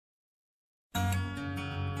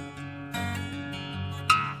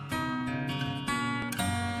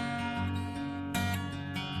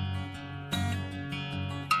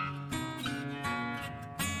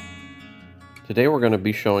Today we're going to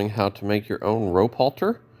be showing how to make your own rope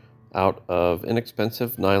halter out of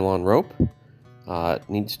inexpensive nylon rope. It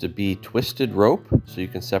needs to be twisted rope so you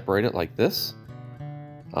can separate it like this.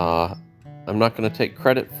 I'm not going to take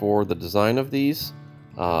credit for the design of these.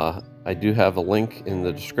 I do have a link in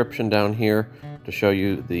the description down here to show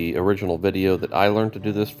you the original video that I learned to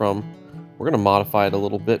do this from. We're going to modify it a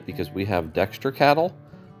little bit because we have Dexter cattle.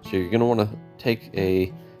 So you're going to want to take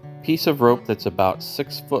a piece of rope that's about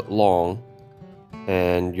 6 foot long,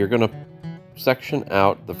 and you're going to section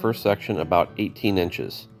out the first section about 18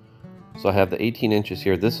 inches. So I have the 18 inches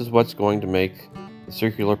here. This is what's going to make the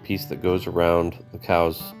circular piece that goes around the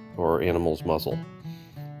cow's or animal's muzzle.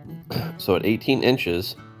 So at 18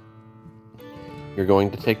 inches, you're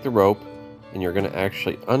going to take the rope and you're going to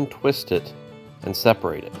actually untwist it and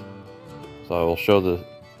separate it. So I will show the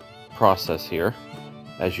process here.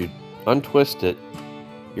 As you untwist it,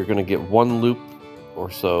 you're going to get one loop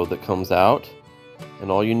or so that comes out, and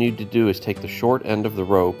all you need to do is take the short end of the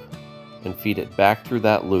rope and feed it back through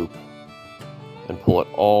that loop and pull it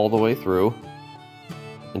all the way through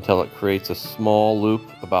until it creates a small loop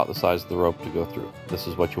about the size of the rope to go through. This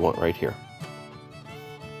is what you want right here.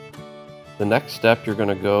 The next step, you're going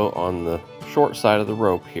to go on the short side of the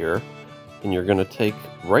rope here, and you're going to take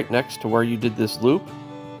right next to where you did this loop,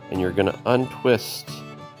 and you're going to untwist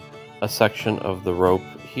a section of the rope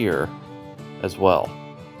here as well.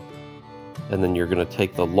 And then you're going to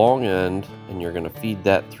take the long end and you're going to feed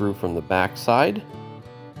that through from the back side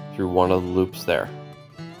through one of the loops there.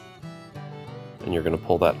 And you're going to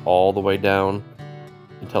pull that all the way down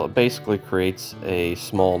until it basically creates a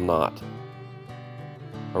small knot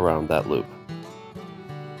around that loop.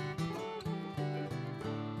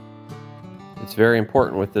 It's very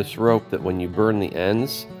important with this rope that when you burn the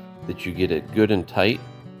ends that you get it good and tight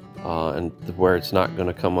and where it's not going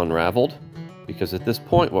to come unraveled, because at this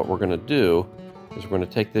point what we're going to do is we're going to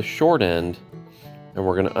take this short end and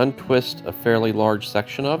we're going to untwist a fairly large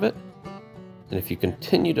section of it, and if you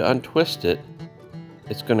continue to untwist it,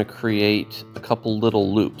 it's going to create a couple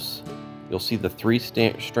little loops. You'll see the three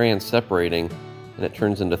strands separating and it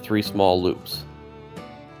turns into 3 small loops.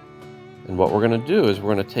 And what we're going to do is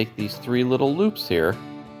we're going to take these 3 little loops here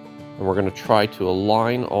and we're going to try to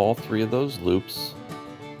align all 3 of those loops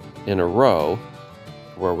in a row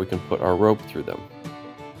where we can put our rope through them.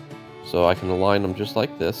 So I can align them just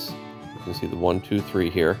like this. You can see the 1, 2,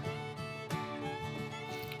 3 here.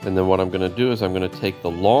 And then what I'm going to do is I'm going to take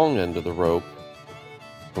the long end of the rope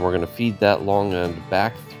and we're going to feed that long end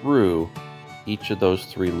back through each of those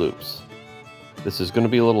 3 loops. This is going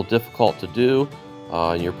to be a little difficult to do.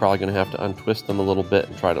 You're probably going to have to untwist them a little bit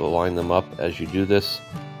and try to align them up as you do this.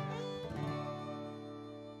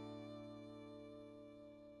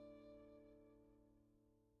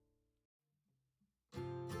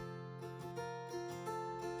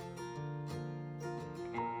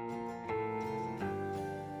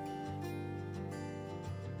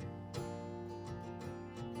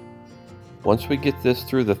 Once we get this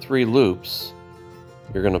through the 3 loops,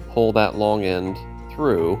 you're going to pull that long end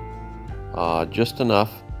through just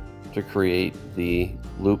enough to create the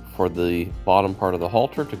loop for the bottom part of the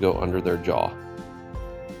halter to go under their jaw.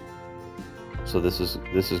 So this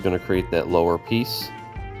is going to create that lower piece.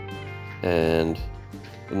 And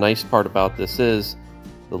the nice part about this is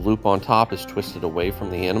the loop on top is twisted away from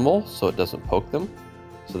the animal so it doesn't poke them.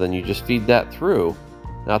 So then you just feed that through.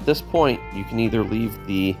 Now at this point you can either leave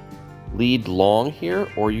the lead long here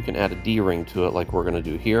or you can add a D-ring to it like we're going to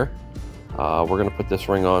do here. We're going to put this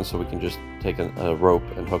ring on so we can just take a rope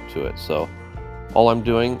and hook to it. So all I'm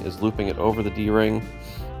doing is looping it over the D-ring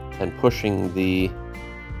and pushing the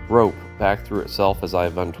rope back through itself as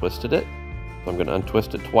I've untwisted it. So I'm going to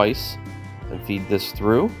untwist it twice and feed this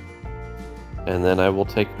through, and then I will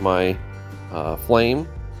take my flame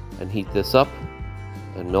and heat this up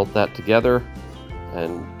and melt that together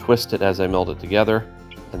and twist it as I melt it together,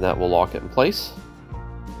 and that will lock it in place,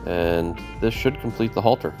 and this should complete the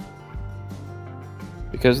halter.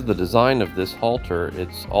 Because of the design of this halter,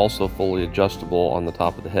 it's also fully adjustable on the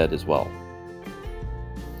top of the head as well.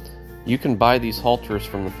 You can buy these halters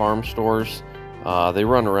from the farm stores. They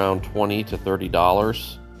run around $20 to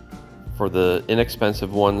 $30. For the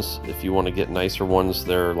inexpensive ones, if you want to get nicer ones,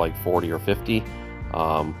 they're like $40 or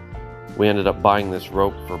 $50. We ended up buying this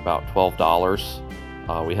rope for about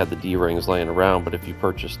 $12. We had the D-rings laying around, but if you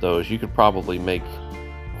purchase those, you could probably make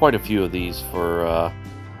quite a few of these for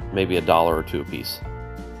maybe $1 or $2 a piece.